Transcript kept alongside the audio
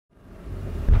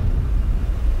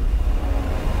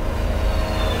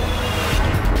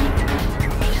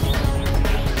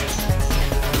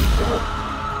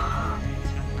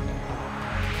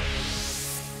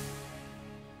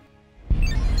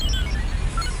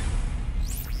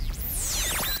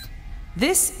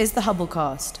This is the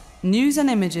Hubblecast, news and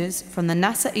images from the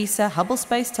NASA ESA Hubble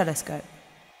Space Telescope.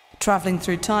 Travelling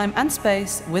through time and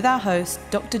space with our host,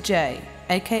 Dr. J,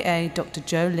 aka Dr.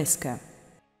 Joe Liske.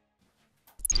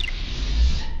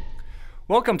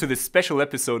 Welcome to this special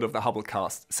episode of the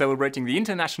Hubblecast, celebrating the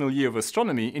International Year of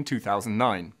Astronomy in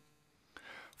 2009.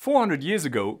 400 years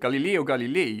ago, Galileo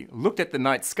Galilei looked at the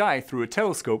night sky through a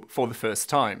telescope for the first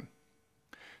time.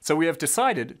 So we have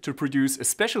decided to produce a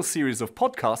special series of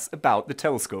podcasts about the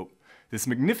telescope, this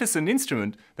magnificent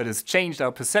instrument that has changed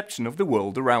our perception of the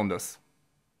world around us.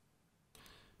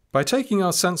 By taking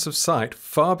our sense of sight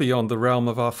far beyond the realm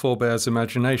of our forebears'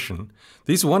 imagination,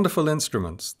 these wonderful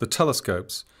instruments, the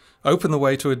telescopes, open the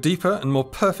way to a deeper and more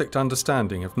perfect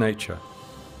understanding of nature.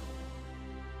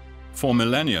 For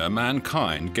millennia,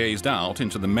 mankind gazed out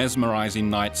into the mesmerizing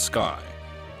night sky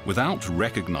without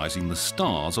recognizing the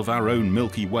stars of our own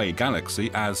Milky Way galaxy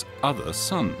as other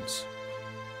suns,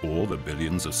 or the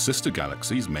billions of sister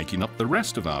galaxies making up the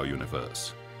rest of our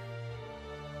universe.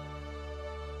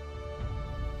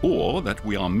 Or that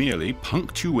we are merely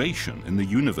punctuation in the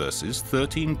universe's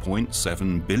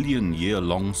 13.7 billion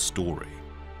year-long story.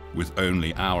 With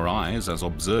only our eyes as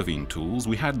observing tools,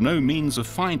 we had no means of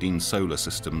finding solar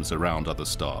systems around other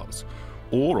stars,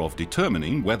 or of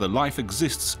determining whether life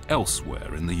exists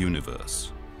elsewhere in the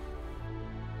universe.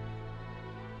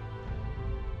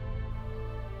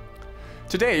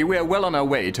 Today we are well on our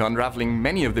way to unraveling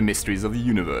many of the mysteries of the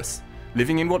universe,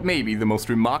 living in what may be the most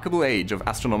remarkable age of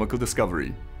astronomical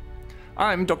discovery.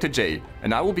 I'm Dr. J,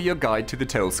 and I will be your guide to the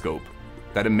telescope,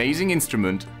 that amazing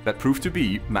instrument that proved to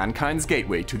be mankind's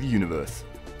gateway to the universe.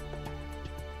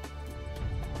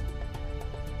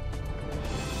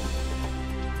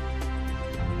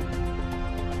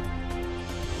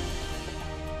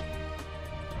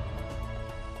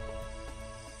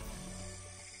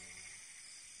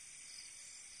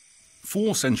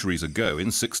 Four centuries ago,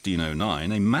 in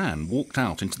 1609, a man walked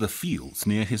out into the fields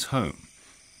near his home.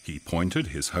 He pointed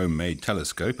his homemade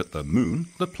telescope at the moon,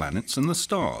 the planets, and the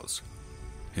stars.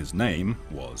 His name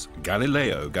was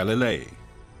Galileo Galilei.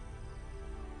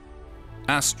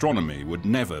 Astronomy would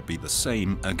never be the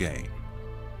same again.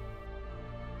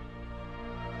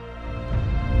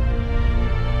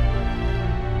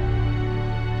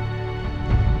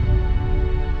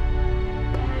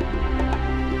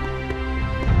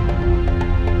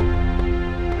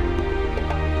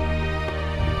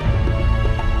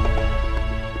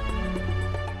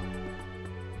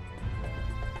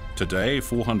 Today,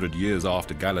 400 years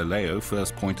after Galileo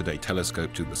first pointed a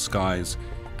telescope to the skies,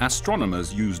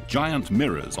 astronomers use giant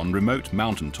mirrors on remote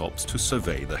mountaintops to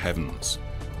survey the heavens.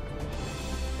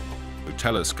 The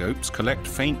telescopes collect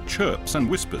faint chirps and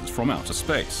whispers from outer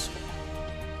space.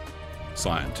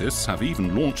 Scientists have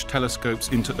even launched telescopes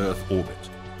into Earth orbit,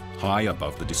 high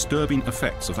above the disturbing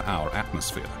effects of our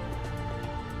atmosphere.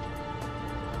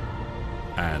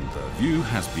 And the view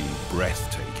has been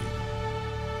breathtaking.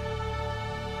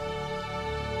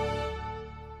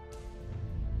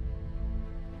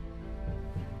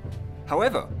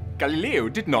 However, Galileo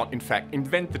did not in fact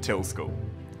invent the telescope.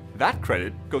 That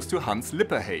credit goes to Hans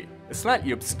Lipperhey, a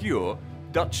slightly obscure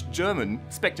Dutch-German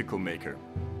spectacle maker.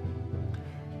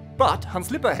 But Hans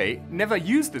Lipperhey never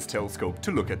used this telescope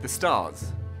to look at the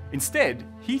stars. Instead,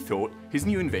 he thought his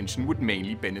new invention would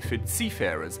mainly benefit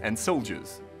seafarers and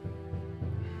soldiers.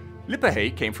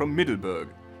 Lipperhey came from Middelburg,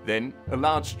 then a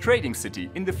large trading city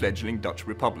in the fledgling Dutch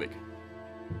Republic.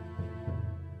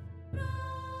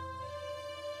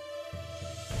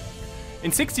 In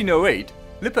 1608,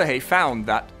 Lipperhey found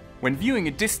that when viewing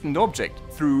a distant object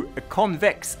through a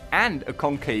convex and a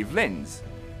concave lens,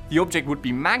 the object would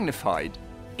be magnified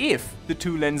if the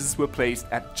two lenses were placed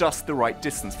at just the right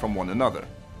distance from one another.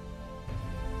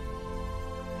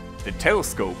 The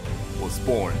telescope was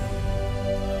born.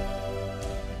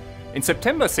 In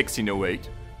September 1608,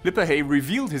 Lipperhey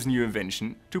revealed his new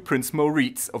invention to Prince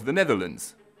Maurits of the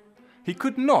Netherlands. He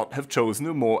could not have chosen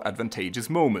a more advantageous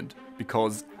moment,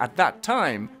 because at that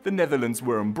time the Netherlands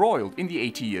were embroiled in the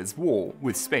 80 Years' War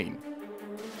with Spain.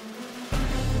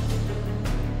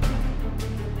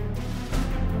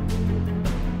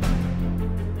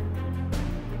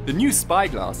 The new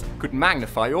spyglass could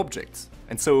magnify objects,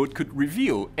 and so it could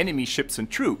reveal enemy ships and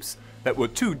troops that were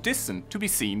too distant to be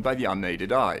seen by the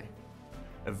unaided eye.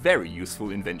 A very useful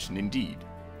invention indeed.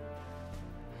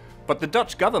 But the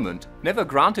Dutch government never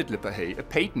granted Lipperhey a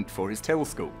patent for his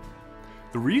telescope.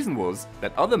 The reason was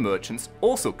that other merchants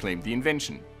also claimed the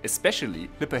invention, especially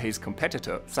Lipperhey's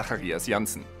competitor Zacharias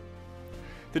Janssen.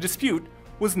 The dispute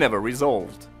was never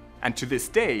resolved, and to this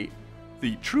day,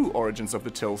 the true origins of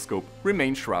the telescope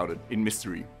remain shrouded in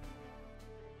mystery.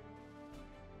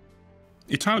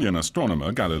 Italian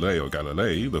astronomer Galileo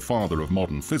Galilei, the father of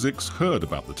modern physics, heard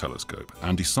about the telescope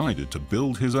and decided to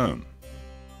build his own.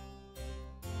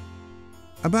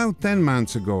 About 10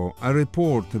 months ago, a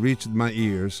report reached my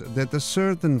ears that a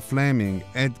certain Fleming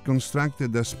had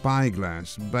constructed a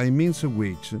spyglass by means of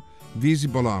which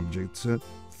visible objects,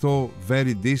 though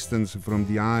very distant from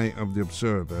the eye of the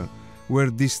observer, were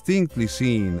distinctly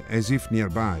seen as if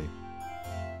nearby.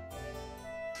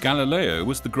 Galileo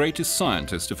was the greatest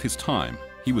scientist of his time.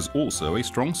 He was also a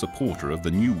strong supporter of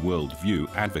the New World view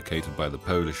advocated by the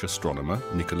Polish astronomer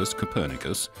Nicholas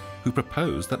Copernicus, who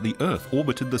proposed that the Earth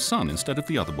orbited the Sun instead of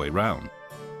the other way round.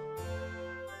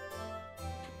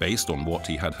 Based on what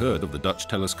he had heard of the Dutch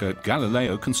telescope,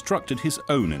 Galileo constructed his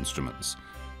own instruments.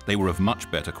 They were of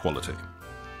much better quality.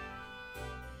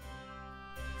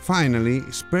 Finally,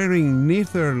 sparing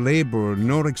neither labor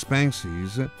nor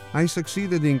expenses, I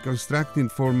succeeded in constructing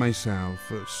for myself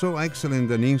so excellent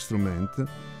an instrument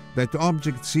that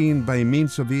objects seen by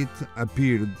means of it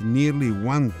appeared nearly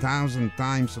 1,000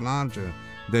 times larger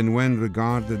than when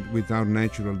regarded with our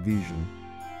natural vision.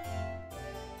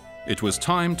 It was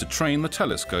time to train the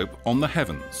telescope on the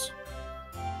heavens.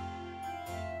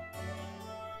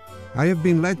 I have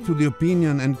been led to the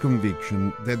opinion and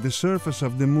conviction that the surface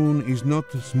of the Moon is not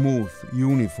smooth,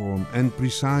 uniform, and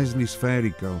precisely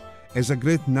spherical, as a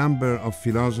great number of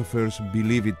philosophers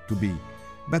believe it to be,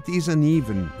 but is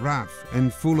uneven, rough,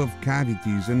 and full of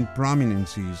cavities and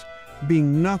prominences,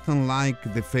 being not unlike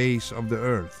the face of the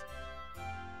Earth.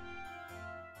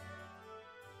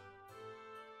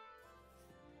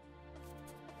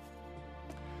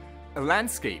 A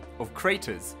landscape of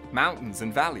craters, mountains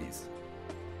and valleys.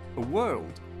 A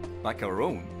world like our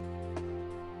own.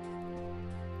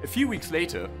 A few weeks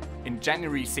later, in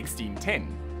January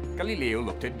 1610, Galileo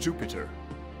looked at Jupiter.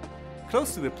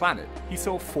 Close to the planet, he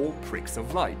saw 4 pricks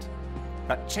of light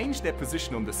that changed their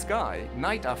position on the sky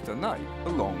night after night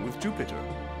along with Jupiter.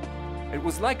 It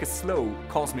was like a slow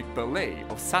cosmic ballet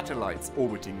of satellites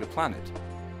orbiting the planet.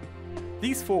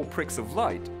 These 4 pricks of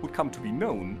light would come to be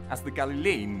known as the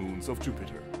Galilean moons of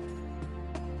Jupiter.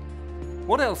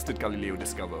 What else did Galileo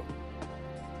discover?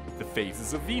 The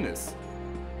phases of Venus.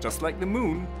 Just like the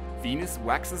Moon, Venus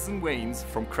waxes and wanes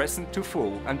from crescent to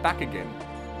full and back again.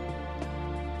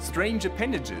 Strange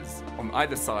appendages on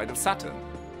either side of Saturn.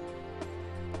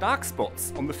 Dark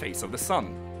spots on the face of the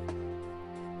Sun.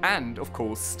 And, of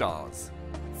course, stars.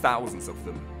 Thousands of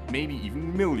them, maybe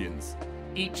even millions,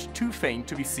 each too faint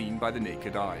to be seen by the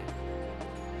naked eye.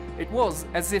 It was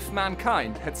as if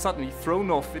mankind had suddenly thrown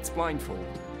off its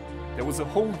blindfold. There was a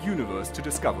whole universe to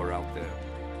discover out there.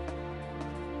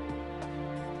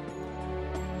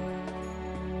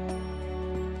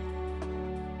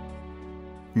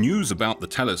 News about the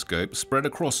telescope spread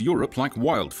across Europe like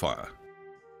wildfire.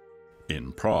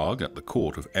 In Prague, at the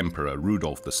court of Emperor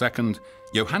Rudolf II,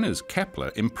 Johannes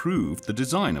Kepler improved the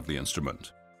design of the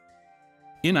instrument.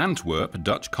 In Antwerp,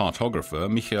 Dutch cartographer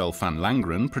Michiel van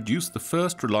Langren produced the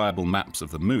first reliable maps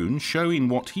of the Moon showing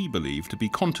what he believed to be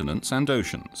continents and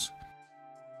oceans.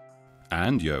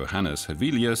 And Johannes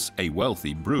Hevelius, a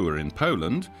wealthy brewer in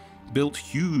Poland, built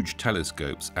huge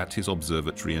telescopes at his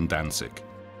observatory in Danzig.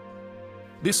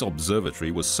 This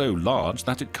observatory was so large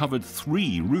that it covered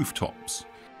 3 rooftops.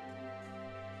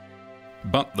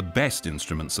 But the best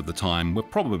instruments of the time were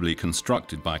probably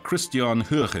constructed by Christiaan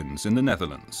Huygens in the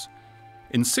Netherlands.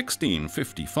 In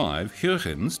 1655,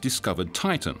 Huygens discovered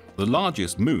Titan, the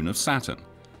largest moon of Saturn.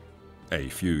 A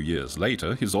few years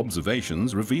later, his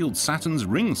observations revealed Saturn's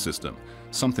ring system,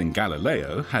 something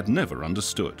Galileo had never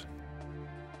understood.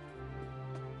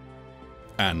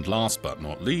 And last but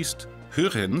not least,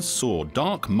 Huygens saw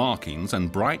dark markings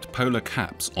and bright polar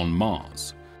caps on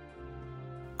Mars.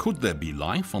 Could there be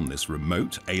life on this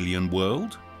remote alien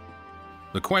world?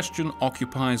 The question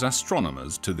occupies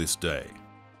astronomers to this day.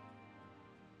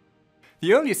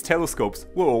 The earliest telescopes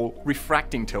were all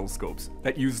refracting telescopes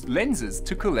that used lenses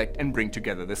to collect and bring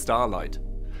together the starlight.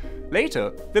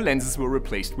 Later, the lenses were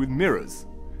replaced with mirrors.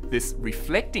 This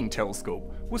reflecting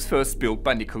telescope was first built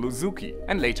by Niccolò Zucchi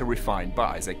and later refined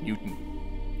by Isaac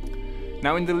Newton.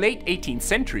 Now, in the late 18th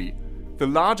century, the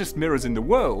largest mirrors in the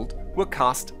world were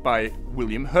cast by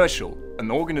William Herschel, an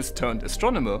organist turned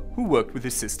astronomer who worked with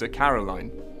his sister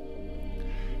Caroline.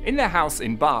 In their house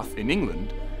in Bath in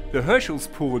England, the Herschels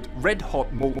poured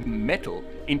red-hot molten metal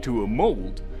into a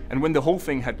mold, and when the whole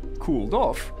thing had cooled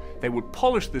off, they would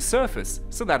polish the surface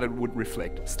so that it would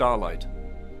reflect starlight.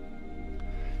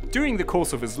 During the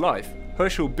course of his life,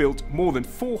 Herschel built more than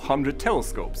 400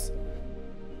 telescopes.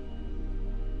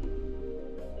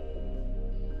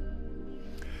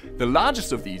 The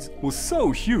largest of these was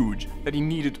so huge that he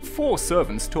needed 4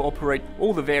 servants to operate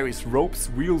all the various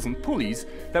ropes, wheels and pulleys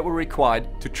that were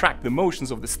required to track the motions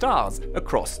of the stars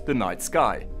across the night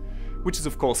sky, which is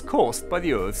of course caused by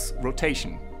the Earth's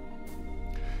rotation.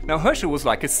 Now Herschel was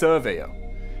like a surveyor.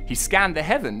 He scanned the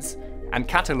heavens and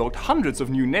catalogued hundreds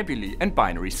of new nebulae and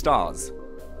binary stars.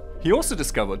 He also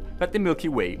discovered that the Milky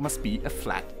Way must be a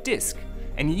flat disk,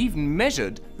 and he even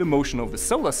measured the motion of the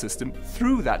solar system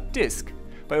through that disk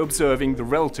by observing the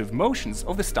relative motions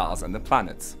of the stars and the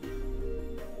planets.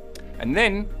 And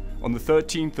then, on the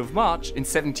 13th of March in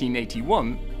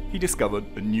 1781, he discovered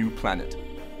a new planet,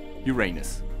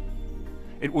 Uranus.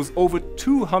 It was over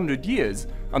 200 years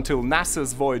until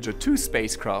NASA's Voyager 2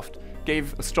 spacecraft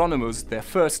gave astronomers their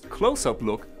first close-up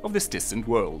look of this distant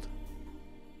world.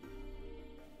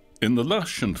 In the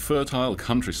lush and fertile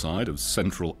countryside of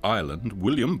Central Ireland,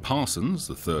 William Parsons,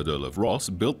 the 3rd Earl of Ross,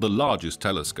 built the largest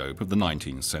telescope of the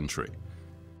 19th century.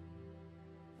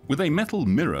 With a metal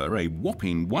mirror a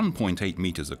whopping 1.8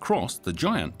 metres across, the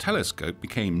giant telescope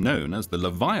became known as the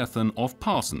Leviathan of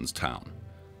Parsonstown.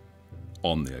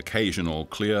 On the occasional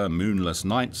clear, moonless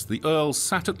nights, the Earl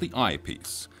sat at the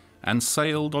eyepiece and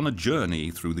sailed on a journey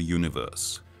through the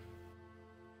universe.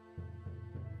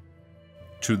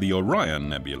 To the Orion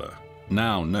Nebula,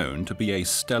 now known to be a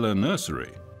stellar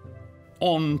nursery.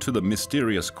 On to the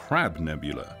mysterious Crab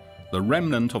Nebula, the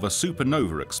remnant of a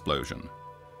supernova explosion.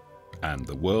 And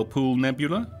the Whirlpool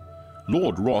Nebula?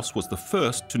 Lord Rosse was the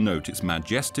first to note its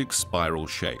majestic spiral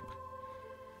shape.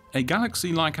 A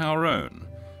galaxy like our own,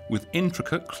 with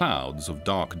intricate clouds of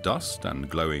dark dust and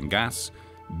glowing gas,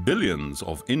 billions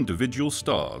of individual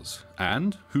stars,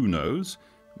 and, who knows,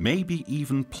 maybe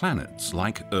even planets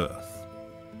like Earth.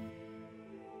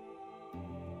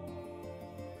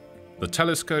 The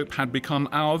telescope had become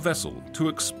our vessel to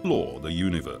explore the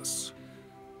universe.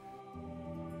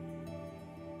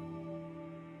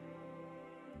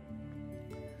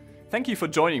 Thank you for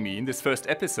joining me in this first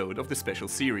episode of the special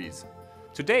series.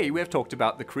 Today we have talked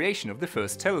about the creation of the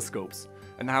first telescopes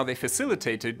and how they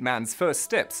facilitated man's first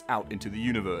steps out into the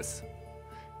universe.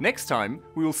 Next time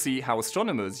we will see how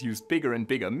astronomers used bigger and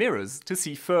bigger mirrors to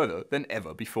see further than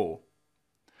ever before.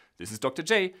 This is Dr.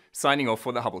 J signing off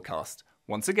for the Hubblecast.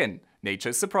 Once again,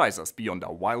 nature surprised us beyond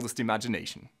our wildest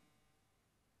imagination.